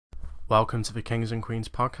Welcome to the Kings and Queens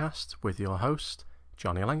podcast with your host,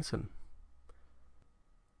 Jonny Langton.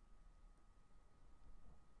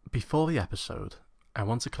 Before the episode, I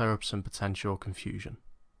want to clear up some potential confusion.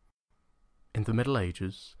 In the Middle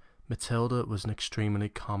Ages, Matilda was an extremely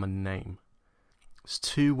common name. There's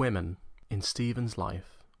two women in Stephen's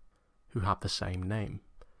life who have the same name.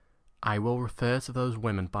 I will refer to those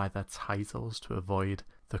women by their titles to avoid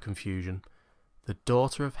the confusion. The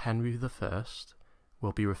daughter of Henry I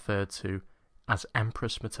will be referred to as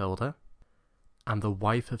Empress Matilda, and the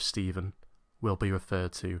wife of Stephen will be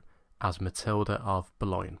referred to as Matilda of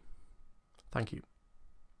Boulogne. Thank you.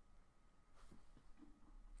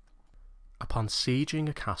 Upon sieging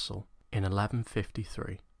a castle in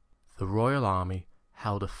 1153, the royal army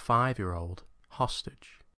held a 5-year-old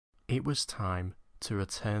hostage. It was time to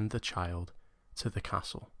return the child to the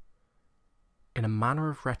castle, in a manner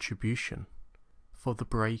of retribution for the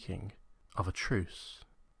breaking of a truce.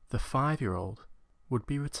 The 5-year-old would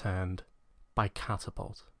be returned by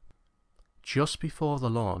catapult. Just before the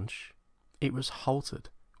launch, it was halted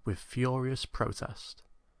with furious protest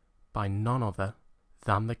by none other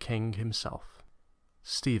than the king himself,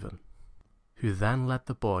 Stephen, who then led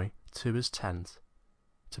the boy to his tent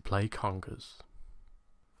to play congas.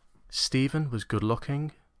 Stephen was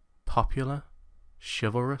good-looking, popular,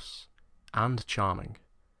 chivalrous, and charming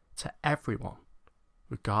to everyone,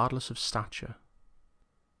 regardless of stature.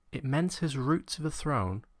 It meant his route to the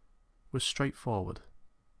throne was straightforward.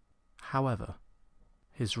 However,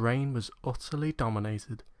 his reign was utterly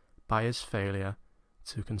dominated by his failure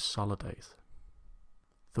to consolidate.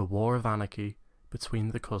 The war of anarchy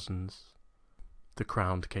between the cousins, the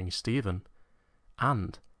crowned King Stephen,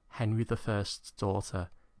 and Henry I's daughter,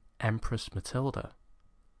 Empress Matilda,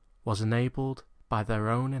 was enabled by their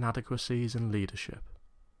own inadequacies in leadership,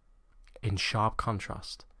 in sharp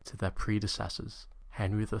contrast to their predecessors,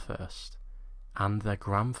 Henry I, and their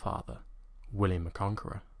grandfather, William the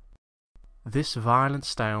Conqueror. This violent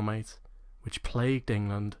stalemate, which plagued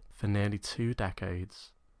England for nearly 2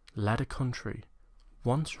 decades, led a country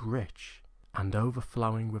once rich and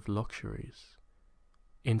overflowing with luxuries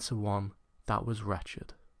into one that was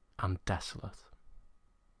wretched and desolate.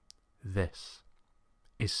 This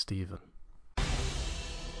is Stephen.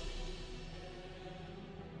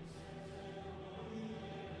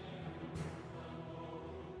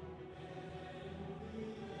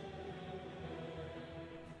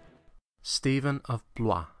 Stephen of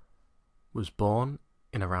Blois was born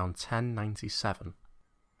in around 1097.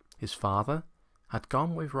 His father had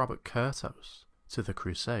gone with Robert Curthose to the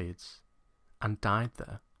Crusades and died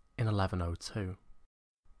there in 1102.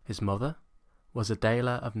 His mother was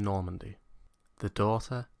Adeliza of Normandy, the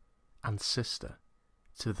daughter and sister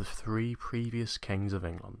to the 3 previous kings of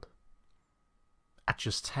England. At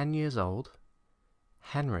just 10 years old,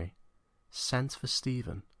 Henry sent for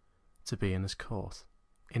Stephen to be in his court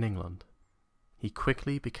in England. He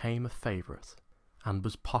quickly became a favourite and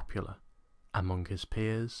was popular among his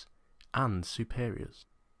peers and superiors.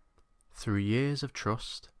 Through years of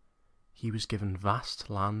trust, he was given vast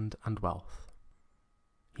land and wealth.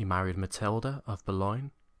 He married Matilda of Boulogne,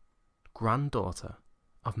 granddaughter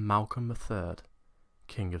of Malcolm III,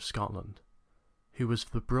 King of Scotland, who was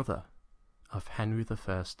the brother of Henry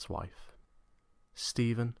I's wife.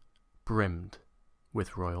 Stephen brimmed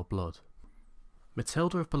with royal blood.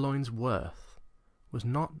 Matilda of Boulogne's worth was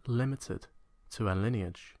not limited to her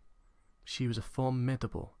lineage. She was a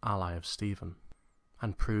formidable ally of Stephen,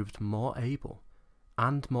 and proved more able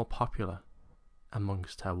and more popular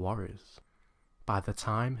amongst her warriors. By the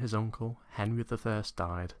time his uncle Henry I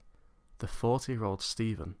died, the 40-year-old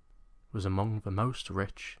Stephen was among the most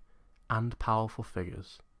rich and powerful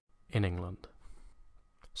figures in England.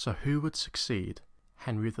 So who would succeed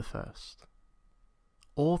Henry I?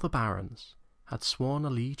 All the barons had sworn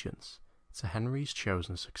allegiance to Henry's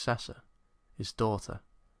chosen successor, his daughter,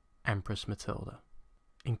 Empress Matilda,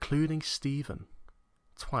 including Stephen,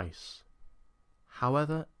 twice.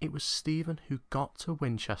 However, it was Stephen who got to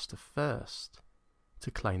Winchester first to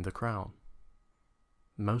claim the crown.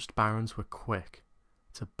 Most barons were quick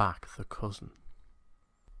to back the cousin.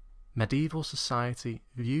 Medieval society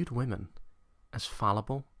viewed women as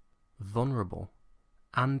fallible, vulnerable,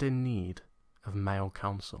 and in need of male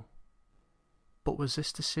counsel. But was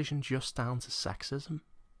this decision just down to sexism?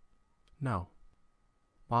 No.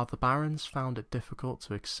 While the barons found it difficult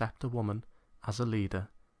to accept a woman as a leader,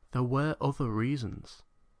 there were other reasons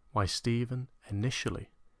why Stephen initially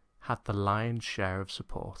had the lion's share of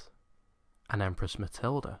support, and Empress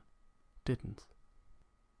Matilda didn't.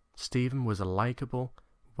 Stephen was a likeable,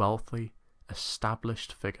 wealthy,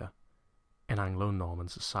 established figure in Anglo-Norman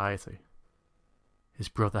society. His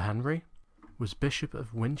brother Henry was Bishop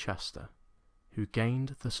of Winchester, who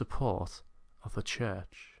gained the support of the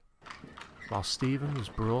church. While Stephen was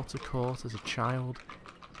brought to court as a child,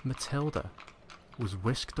 Matilda was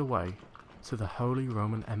whisked away to the Holy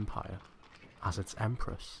Roman Empire as its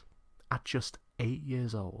empress at just 8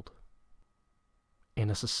 years old. In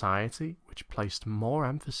a society which placed more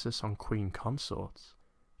emphasis on queen consorts,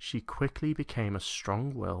 she quickly became a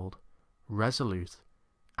strong-willed, resolute,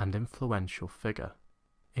 and influential figure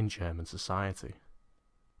in German society.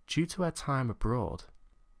 Due to her time abroad,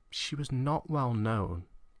 she was not well known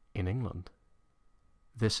in England.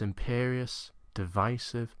 This imperious,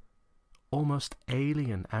 divisive, almost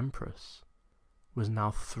alien empress was now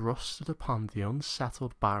thrusted upon the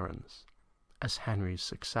unsettled barons as Henry's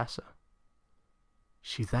successor.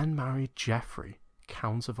 She then married Geoffrey,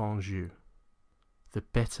 Count of Anjou, the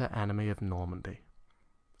bitter enemy of Normandy,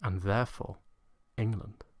 and therefore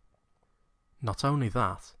England. Not only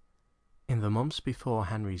that, in the months before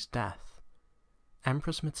Henry's death,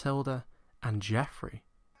 Empress Matilda and Geoffrey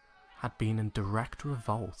had been in direct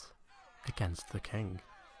revolt against the king.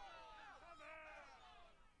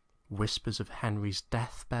 Whispers of Henry's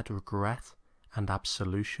deathbed regret and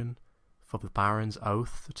absolution for the baron's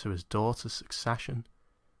oath to his daughter's succession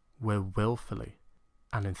were wilfully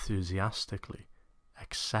and enthusiastically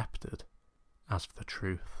accepted as the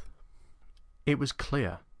truth. It was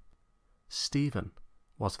clear Stephen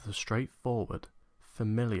was the straightforward,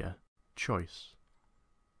 familiar choice.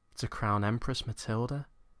 To crown Empress Matilda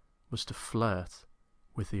was to flirt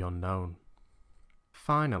with the unknown.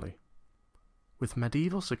 Finally, with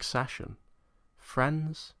medieval succession,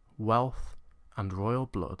 friends, wealth, and royal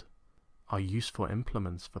blood are useful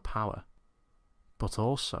implements for power, but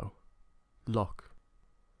also luck.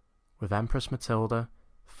 With Empress Matilda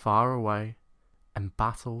far away,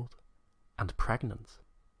 embattled, and pregnant,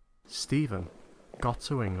 Stephen got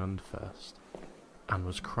to England first and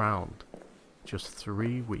was crowned just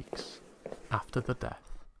 3 weeks after the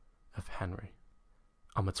death of Henry,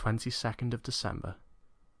 on the 22nd of December,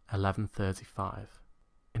 1135,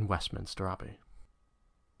 in Westminster Abbey.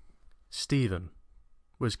 Stephen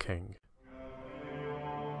was king.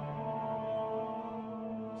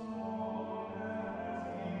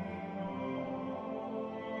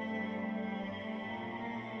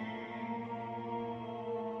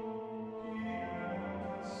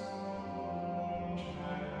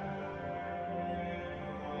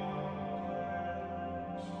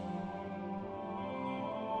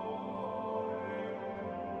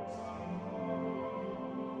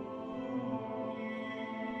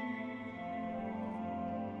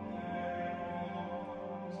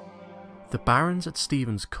 The barons at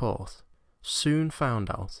Stephen's court soon found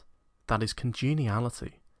out that his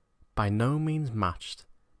congeniality by no means matched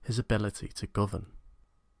his ability to govern,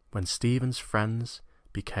 when Stephen's friends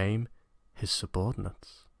became his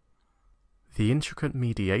subordinates. The intricate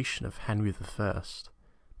mediation of Henry I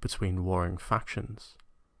between warring factions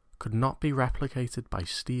could not be replicated by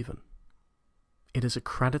Stephen. It is a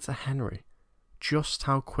credit to Henry just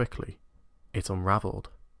how quickly it unravelled,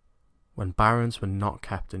 when barons were not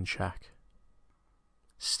kept in check.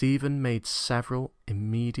 Stephen made several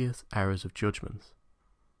immediate errors of judgment.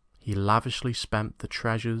 He lavishly spent the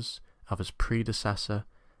treasures of his predecessor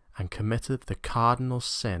and committed the cardinal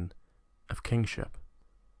sin of kingship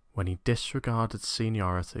when he disregarded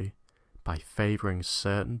seniority by favouring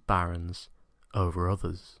certain barons over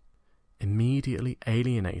others, immediately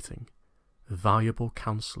alienating valuable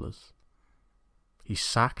councillors. He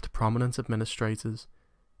sacked prominent administrators,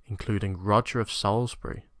 including Roger of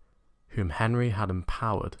Salisbury, whom Henry had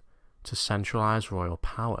empowered to centralise royal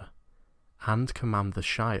power and command the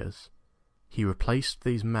shires. He replaced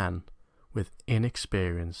these men with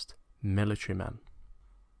inexperienced military men.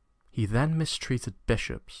 He then mistreated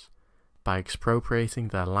bishops by expropriating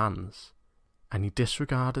their lands, and he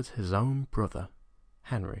disregarded his own brother,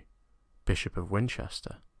 Henry, Bishop of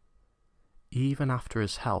Winchester, even after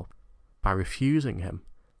his help by refusing him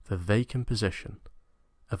the vacant position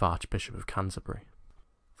of Archbishop of Canterbury.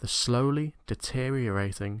 The slowly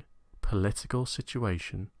deteriorating political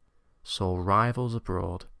situation saw rivals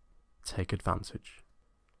abroad take advantage.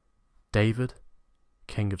 David,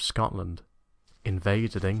 King of Scotland,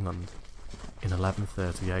 invaded England in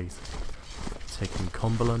 1138, taking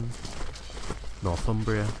Cumberland,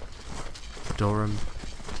 Northumbria, Durham,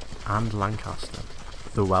 and Lancaster.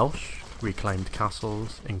 The Welsh reclaimed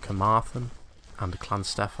castles in Carmarthen and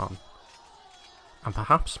Llansteffan, and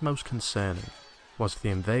perhaps most concerning was the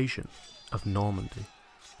invasion of Normandy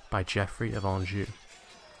by Geoffrey of Anjou.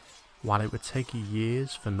 While it would take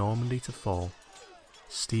years for Normandy to fall,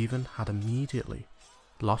 Stephen had immediately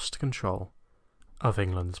lost control of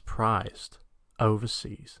England's prized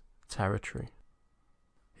overseas territory.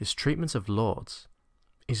 His treatment of lords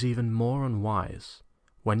is even more unwise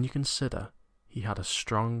when you consider he had a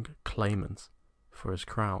strong claimant for his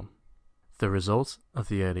crown. The result of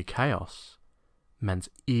the early chaos meant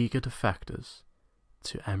eager defectors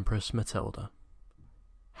to Empress Matilda.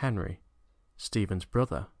 Henry, Stephen's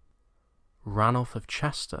brother, Ranulph of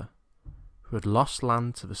Chester, who had lost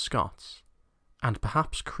land to the Scots, and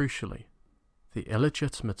perhaps crucially, the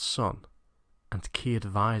illegitimate son and key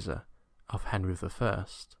adviser of Henry I,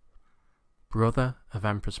 brother of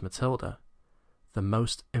Empress Matilda, the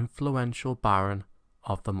most influential baron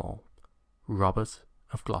of them all, Robert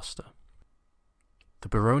of Gloucester. The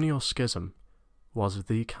baronial schism was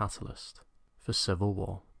the catalyst for civil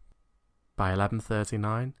war. By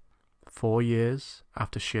 1139, 4 years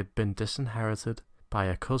after she had been disinherited by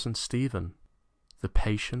her cousin Stephen, the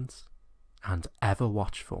patient and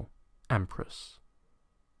ever-watchful Empress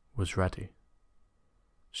was ready.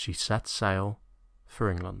 She set sail for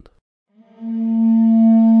England.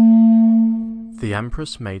 The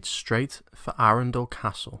Empress made straight for Arundel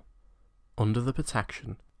Castle, under the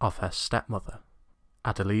protection of her stepmother,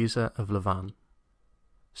 Adeliza of Louvrain.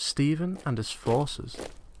 Stephen and his forces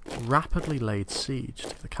rapidly laid siege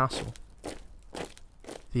to the castle.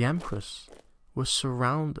 The Empress was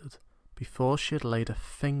surrounded before she had laid a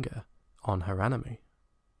finger on her enemy.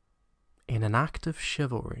 In an act of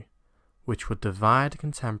chivalry which would divide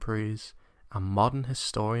contemporaries and modern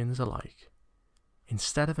historians alike,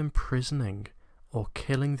 instead of imprisoning or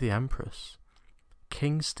killing the Empress,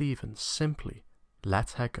 King Stephen simply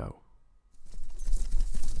let her go.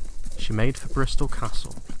 She made for Bristol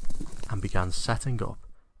Castle and began setting up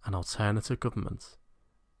an alternative government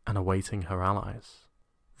and awaiting her allies.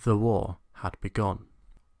 The war had begun.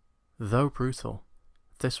 Though brutal,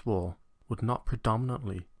 this war would not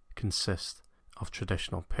predominantly consist of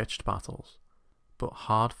traditional pitched battles, but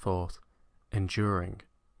hard-fought, enduring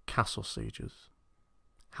castle sieges.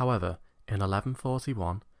 However, in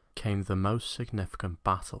 1141 came the most significant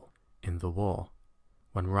battle in the war,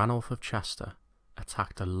 when Ranulph of Chester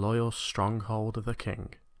attacked a loyal stronghold of the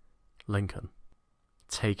king, Lincoln,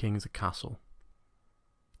 taking the castle.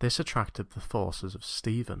 This attracted the forces of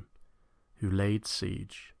Stephen, who laid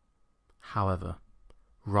siege. However,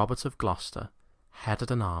 Robert of Gloucester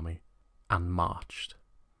headed an army and marched.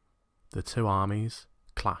 The two armies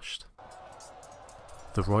clashed.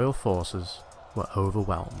 The royal forces were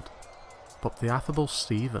overwhelmed, but the affable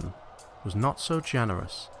Stephen was not so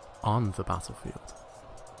generous on the battlefield.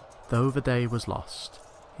 Though the day was lost,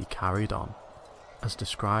 he carried on. As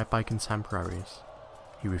described by contemporaries,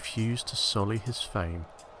 he refused to sully his fame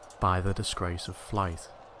by the disgrace of flight.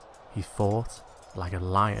 He fought like a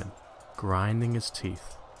lion, grinding his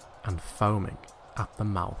teeth and foaming at the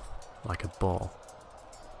mouth like a boar.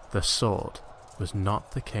 The sword was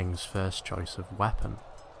not the king's first choice of weapon.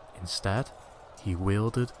 Instead, he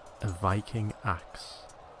wielded a Viking axe,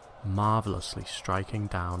 marvellously striking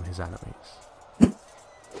down his enemies.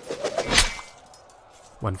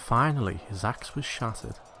 When finally his axe was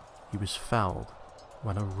shattered, he was felled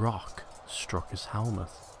when a rock struck his helmet.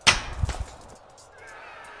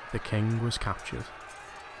 The king was captured.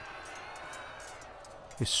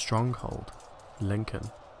 His stronghold,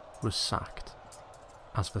 Lincoln, was sacked,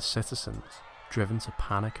 as the citizens, driven to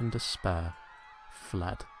panic and despair,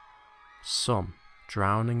 fled, some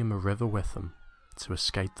drowning in the river with them to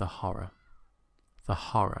escape the horror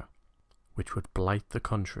which would blight the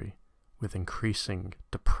country with increasing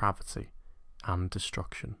depravity and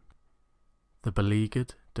destruction. The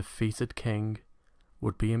beleaguered, defeated king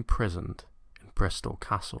would be imprisoned in Bristol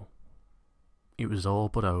Castle. It was all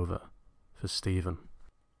but over for Stephen.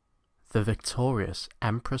 The victorious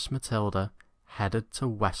Empress Matilda headed to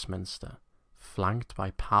Westminster, flanked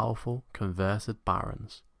by powerful converted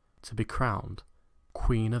barons, to be crowned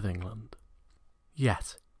Queen of England.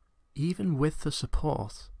 Yet, even with the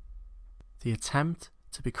support, the attempt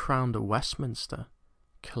to be crowned at Westminster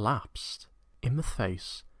collapsed in the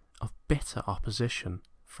face of bitter opposition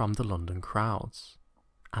from the London crowds,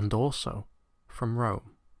 and also from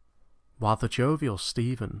Rome. While the jovial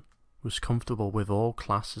Stephen was comfortable with all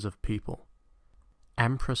classes of people,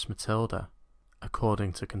 Empress Matilda,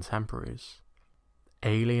 according to contemporaries,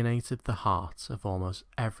 alienated the hearts of almost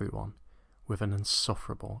everyone with an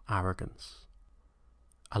insufferable arrogance.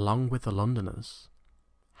 Along with the Londoners,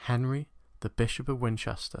 Henry, the Bishop of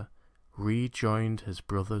Winchester, rejoined his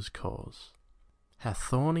brother's cause. Her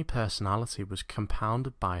thorny personality was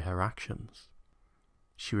compounded by her actions.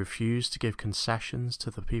 She refused to give concessions to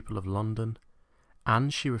the people of London,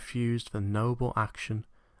 and she refused the noble action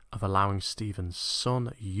of allowing Stephen's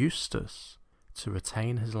son Eustace to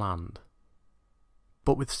retain his land.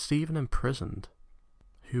 But with Stephen imprisoned,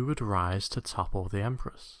 who would rise to topple the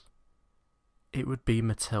Empress? It would be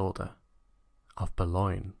Matilda of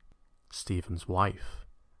Boulogne, Stephen's wife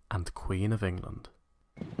and Queen of England.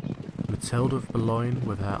 Matilda of Boulogne,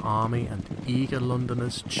 with her army and eager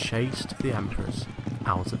Londoners, chased the Empress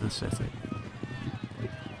out of the city.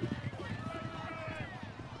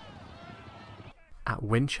 At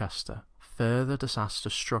Winchester, further disaster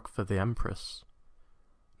struck for the Empress.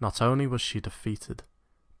 Not only was she defeated,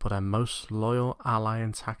 but her most loyal ally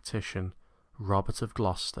and tactician, Robert of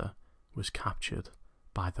Gloucester, was captured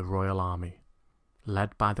by the royal army,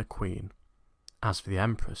 led by the Queen, as the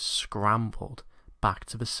Empress scrambled back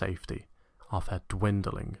to the safety of her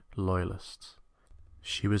dwindling loyalists.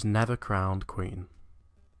 She was never crowned queen.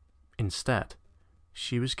 Instead,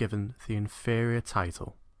 she was given the inferior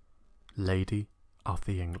title, Lady of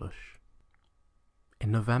the English.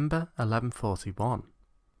 In November 1141,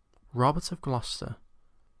 Robert of Gloucester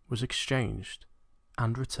was exchanged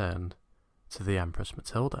and returned to the Empress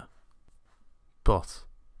Matilda, but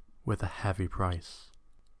with a heavy price,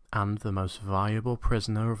 and the most valuable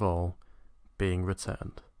prisoner of all being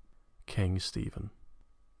returned, King Stephen.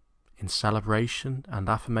 In celebration and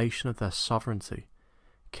affirmation of their sovereignty,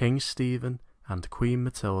 King Stephen and Queen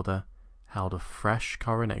Matilda held a fresh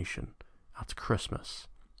coronation at Christmas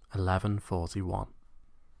 1141.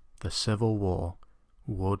 The civil war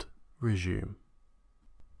would resume,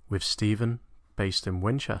 with Stephen based in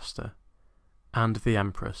Winchester and the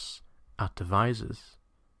Empress at Devizes,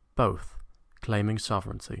 both claiming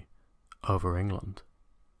sovereignty over England.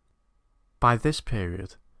 By this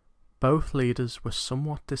period, both leaders were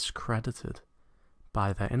somewhat discredited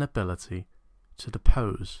by their inability to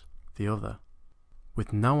depose the other,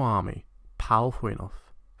 with no army powerful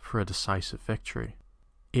enough for a decisive victory.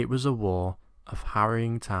 It was a war of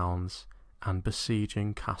harrying towns and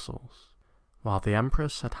besieging castles. While the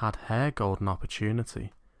Empress had had her golden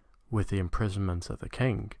opportunity with the imprisonment of the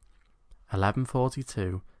king,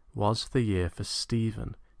 1142 was the year for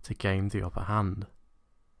Stephen to gain the upper hand.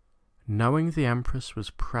 Knowing the Empress was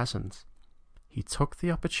present, he took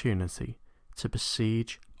the opportunity to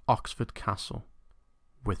besiege Oxford Castle,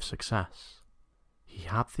 with success. He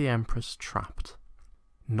had the Empress trapped.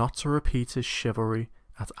 Not to repeat his chivalry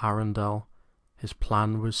at Arundel, his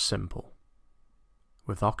plan was simple.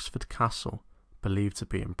 With Oxford Castle believed to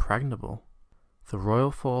be impregnable, the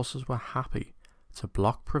royal forces were happy to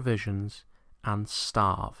block provisions and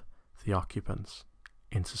starve the occupants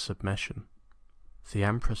into submission. The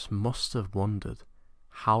Empress must have wondered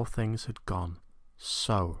how things had gone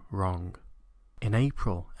so wrong. In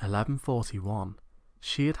April 1141,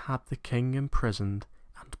 she had had the king imprisoned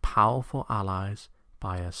and powerful allies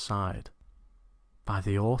by her side. By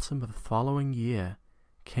the autumn of the following year,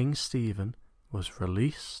 King Stephen was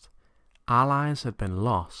released, allies had been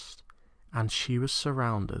lost, and she was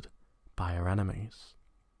surrounded by her enemies.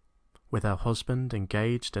 With her husband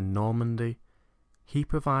engaged in Normandy, he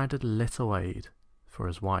provided little aid for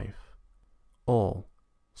his wife. All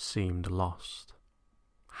seemed lost.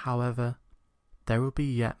 However, there would be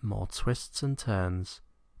yet more twists and turns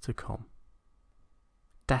to come.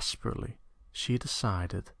 Desperately, she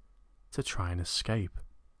decided to try and escape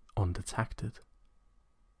undetected.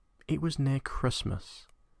 It was near Christmas,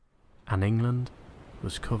 and England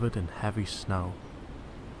was covered in heavy snow.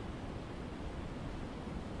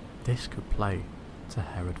 This could play to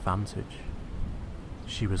her advantage.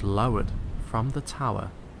 She was lowered from the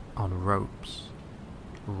tower on ropes.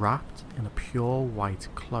 Wrapped in a pure white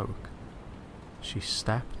cloak, she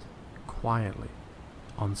stepped quietly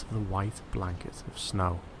onto the white blanket of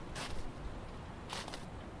snow.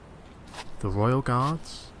 The royal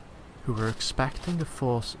guards, who were expecting a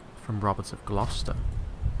force from Robert of Gloucester,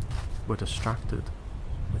 were distracted.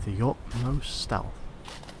 With the utmost stealth,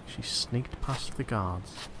 she sneaked past the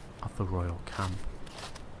guards of the royal camp,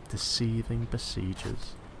 deceiving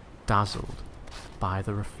besiegers, dazzled by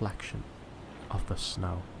the reflection of the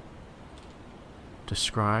snow.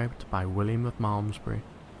 Described by William of Malmesbury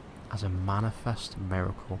as a manifest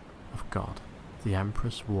miracle of God, the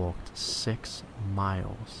Empress walked 6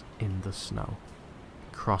 miles in the snow,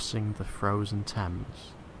 crossing the frozen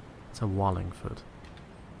Thames to Wallingford.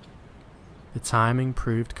 The timing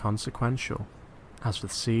proved consequential, as the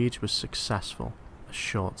siege was successful a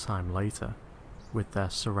short time later with their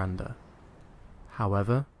surrender,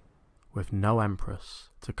 however, with no Empress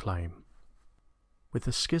to claim. With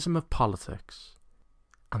the schism of politics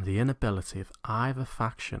and the inability of either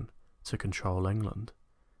faction to control England,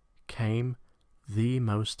 came the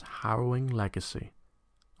most harrowing legacy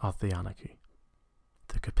of the Anarchy: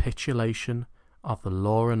 the capitulation of the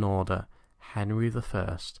law and order Henry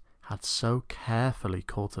I had so carefully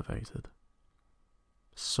cultivated.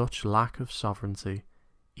 Such lack of sovereignty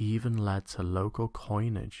even led to local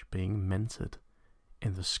coinage being minted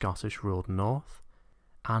in the Scottish-ruled north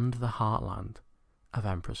and the heartland of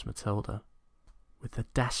Empress Matilda. With the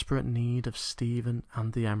desperate need of Stephen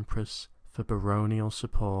and the Empress for baronial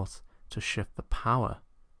support to shift the power,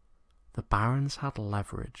 the barons had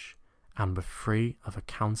leverage and were free of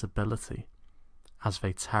accountability as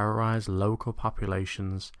they terrorised local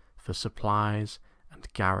populations for supplies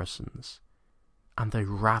and garrisons, and they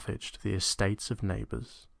ravaged the estates of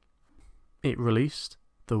neighbours. It released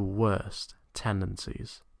the worst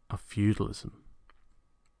tendencies of feudalism.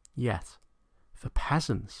 Yet, for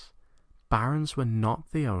peasants, barons were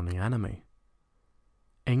not the only enemy.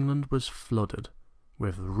 England was flooded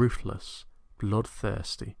with ruthless,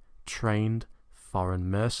 bloodthirsty, trained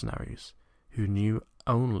foreign mercenaries who knew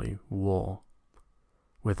only war.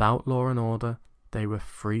 Without law and order, they were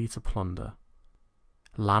free to plunder.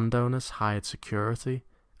 Landowners hired security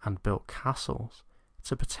and built castles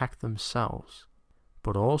to protect themselves,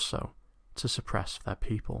 but also to suppress their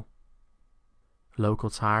people. Local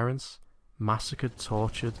tyrants massacred,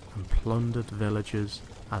 tortured, and plundered villages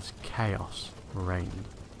as chaos reigned.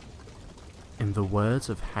 In the words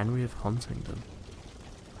of Henry of Huntingdon,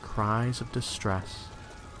 cries of distress,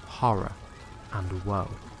 horror, and woe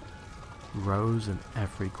rose in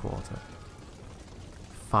every quarter.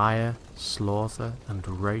 Fire, slaughter, and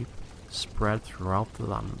rape spread throughout the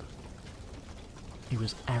land. It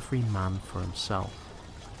was every man for himself.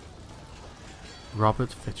 Robert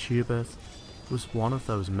Fitzhubert was one of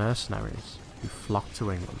those mercenaries who flocked to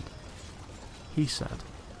England. He said,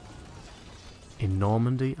 "In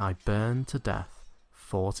Normandy I burned to death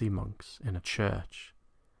 40 monks in a church,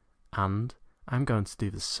 and I'm going to do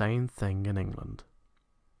the same thing in England."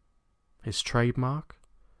 His trademark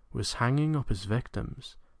was hanging up his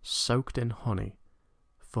victims soaked in honey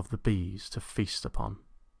for the bees to feast upon.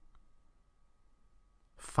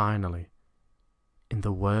 Finally, in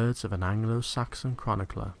the words of an Anglo-Saxon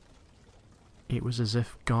chronicler, it was as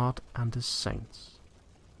if God and his saints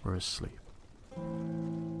were asleep.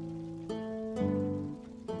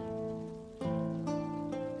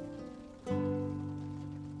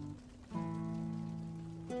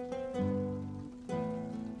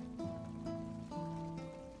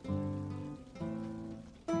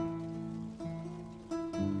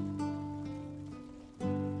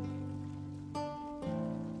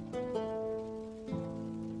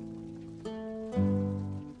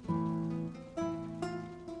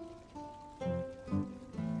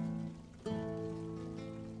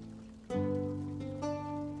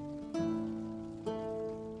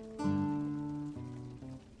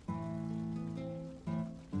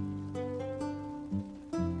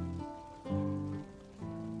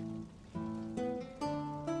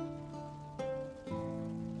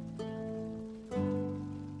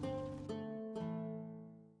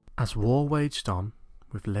 As war waged on,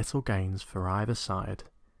 with little gains for either side,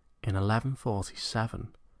 in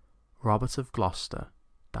 1147, Robert of Gloucester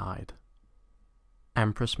died.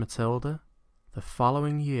 Empress Matilda, the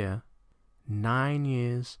following year, 9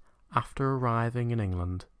 years after arriving in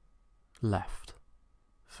England, left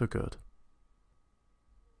for good.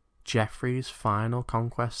 Geoffrey's final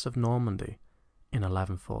conquest of Normandy in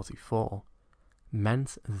 1144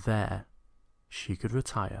 meant there she could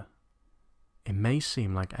retire. It may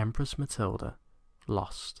seem like Empress Matilda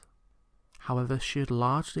lost. However, she had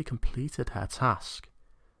largely completed her task,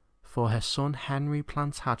 for her son Henry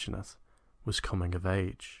Plantagenet was coming of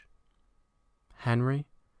age. Henry,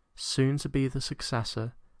 soon to be the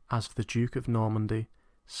successor as the Duke of Normandy,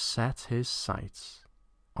 set his sights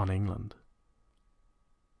on England.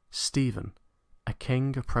 Stephen, a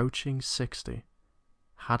king approaching 60,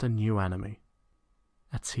 had a new enemy,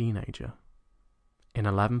 a teenager. In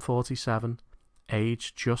 1147,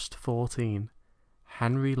 aged just 14,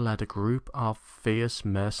 Henry led a group of fierce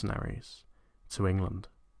mercenaries to England.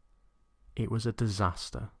 It was a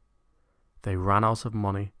disaster. They ran out of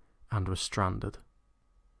money and were stranded.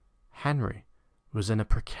 Henry was in a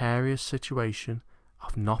precarious situation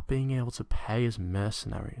of not being able to pay his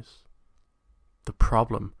mercenaries. The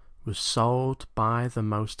problem was solved by the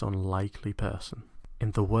most unlikely person.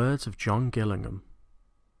 In the words of John Gillingham,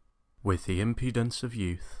 "With the impudence of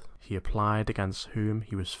youth, he applied against whom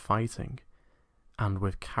he was fighting, and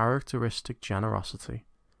with characteristic generosity,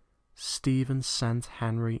 Stephen sent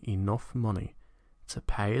Henry enough money to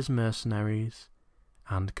pay his mercenaries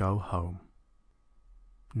and go home."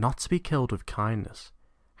 Not to be killed with kindness,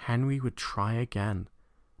 Henry would try again,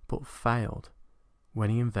 but failed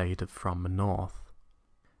when he invaded from the north.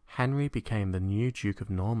 Henry became the new Duke of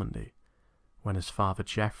Normandy, when his father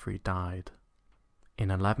Geoffrey died. In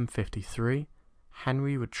 1153,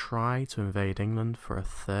 Henry would try to invade England for a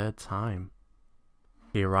third time.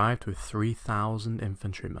 He arrived with 3,000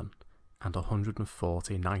 infantrymen and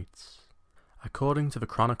 140 knights. According to the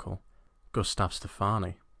Chronicle, Gustav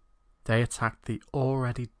Stephani, they attacked the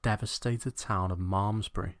already devastated town of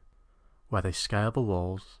Malmesbury, where they scaled the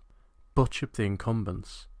walls, butchered the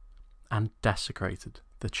incumbents, and desecrated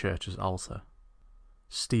the church's altar.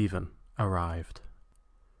 Stephen arrived.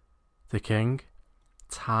 The king,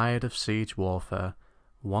 tired of siege warfare,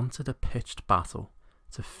 wanted a pitched battle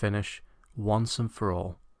to finish once and for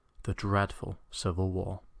all the dreadful civil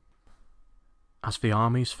war. As the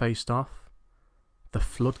armies faced off, the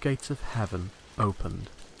floodgates of heaven opened,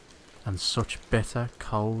 and such bitter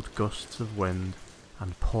cold gusts of wind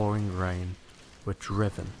and pouring rain were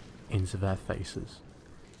driven into their faces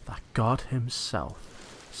that God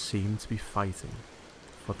himself seemed to be fighting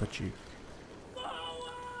for the Duke.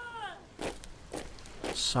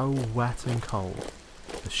 So wet and cold,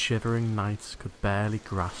 the shivering knights could barely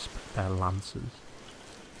grasp their lances,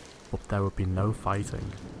 but there would be no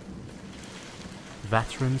fighting.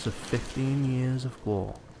 Veterans of 15 years of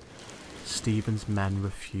war, Stephen's men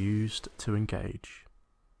refused to engage,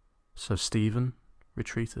 so Stephen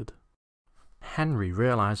retreated. Henry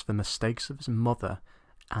realised the mistakes of his mother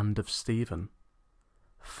and of Stephen.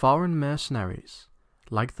 Foreign mercenaries,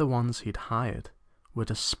 like the ones he'd hired, were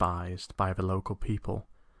despised by the local people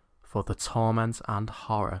for the torment and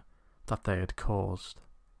horror that they had caused.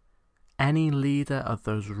 Any leader of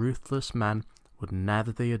those ruthless men would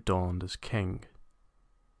never be adorned as king.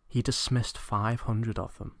 He dismissed 500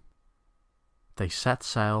 of them. They set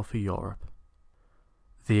sail for Europe.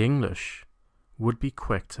 The English would be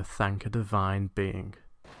quick to thank a divine being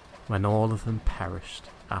when all of them perished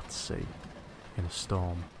at sea in a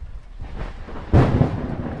storm.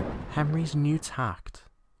 Henry's new tact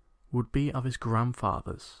would be of his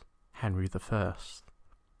grandfather's, Henry I,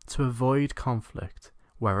 to avoid conflict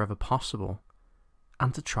wherever possible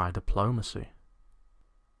and to try diplomacy.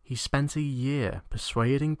 He spent a year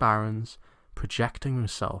persuading barons, projecting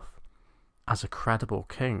himself as a credible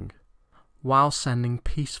king, while sending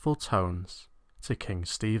peaceful tones to King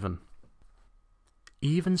Stephen.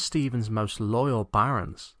 Even Stephen's most loyal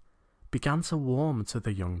barons began to warm to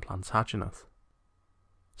the young Plantagenet.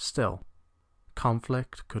 Still,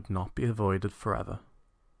 conflict could not be avoided forever.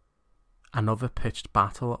 Another pitched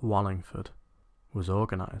battle at Wallingford was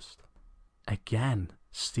organised. Again,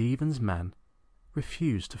 Stephen's men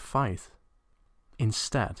refused to fight.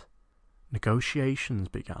 Instead, negotiations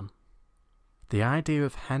began. The idea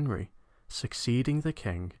of Henry succeeding the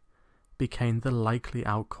king became the likely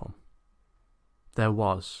outcome. There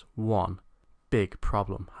was one big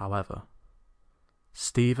problem, however.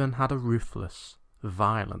 Stephen had a ruthless,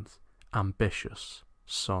 violent, ambitious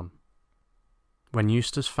son. When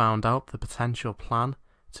Eustace found out the potential plan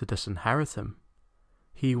to disinherit him,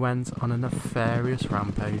 he went on a nefarious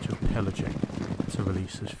rampage of pillaging to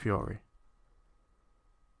release his fury.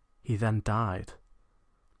 He then died,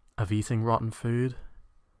 of eating rotten food,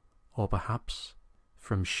 or perhaps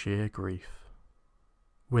from sheer grief.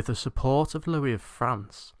 With the support of Louis of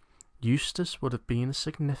France, Eustace would have been a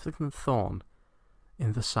significant thorn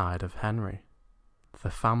in the side of Henry. The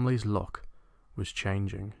family's luck was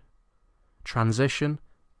changing. Transition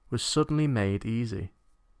was suddenly made easy.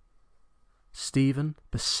 Stephen,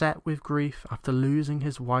 beset with grief after losing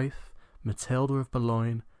his wife, Matilda of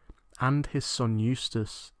Boulogne, and his son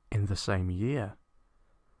Eustace in the same year,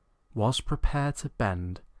 was prepared to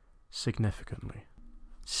bend significantly.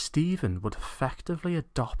 Stephen would effectively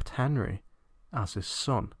adopt Henry as his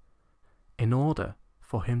son in order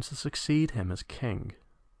for him to succeed him as king.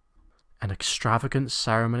 An extravagant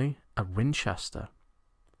ceremony at Winchester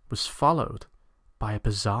was followed by a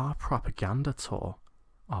bizarre propaganda tour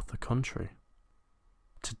of the country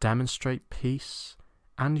to demonstrate peace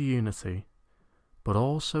and unity, but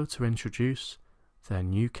also to introduce their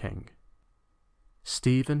new king.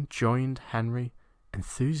 Stephen joined Henry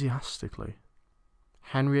enthusiastically.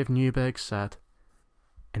 Henry of Newburgh said,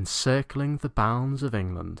 "Encircling the bounds of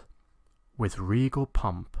England with regal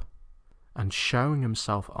pomp, and showing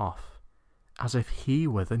himself off as if he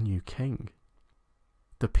were the new king.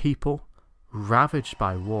 The people, ravaged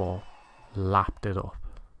by war, lapped it up."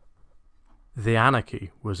 The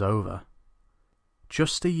anarchy was over.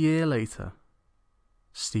 Just a year later,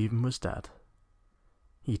 Stephen was dead.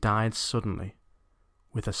 He died suddenly,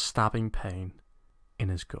 with a stabbing pain in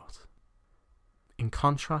his gut. In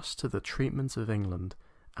contrast to the treatment of England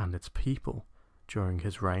and its people during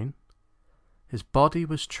his reign, his body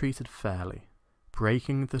was treated fairly,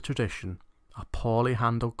 breaking the tradition of poorly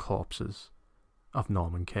handled corpses of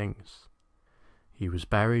Norman kings. He was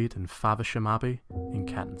buried in Faversham Abbey in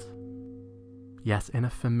Kent. Yet in a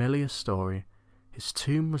familiar story, his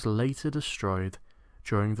tomb was later destroyed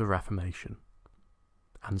during the Reformation,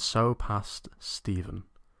 and so passed Stephen,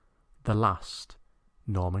 the last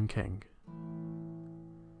Norman king.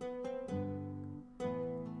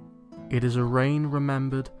 It is a reign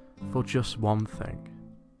remembered for just one thing: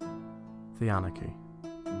 the anarchy.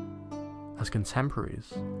 As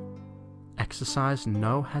contemporaries, exercised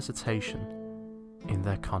no hesitation in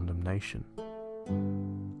their condemnation.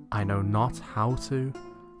 I know not how to,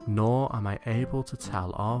 nor am I able to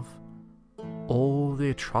tell of, all the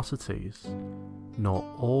atrocities, nor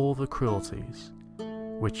all the cruelties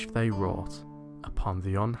which they wrought upon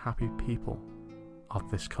the unhappy people of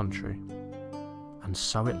this country. And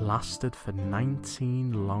so it lasted for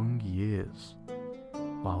 19 long years,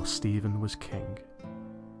 while Stephen was king,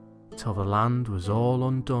 till the land was all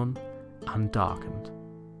undone and darkened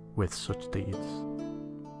with such deeds.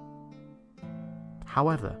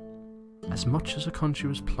 However, as much as a country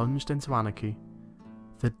was plunged into anarchy,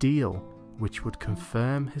 the deal which would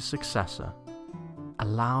confirm his successor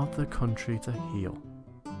allowed the country to heal,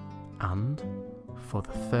 and, for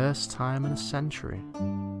the first time in a century,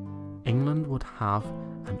 England would have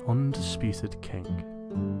an undisputed king.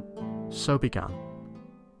 So began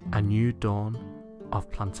a new dawn of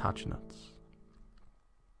Plantagenets.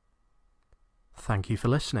 Thank you for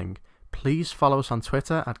listening. Please follow us on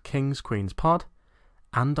Twitter at Kings Queens Pod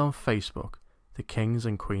and on Facebook, the Kings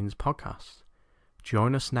and Queens Podcast.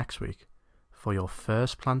 Join us next week for your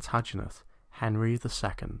first Plantagenet, Henry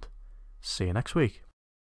II. See you next week.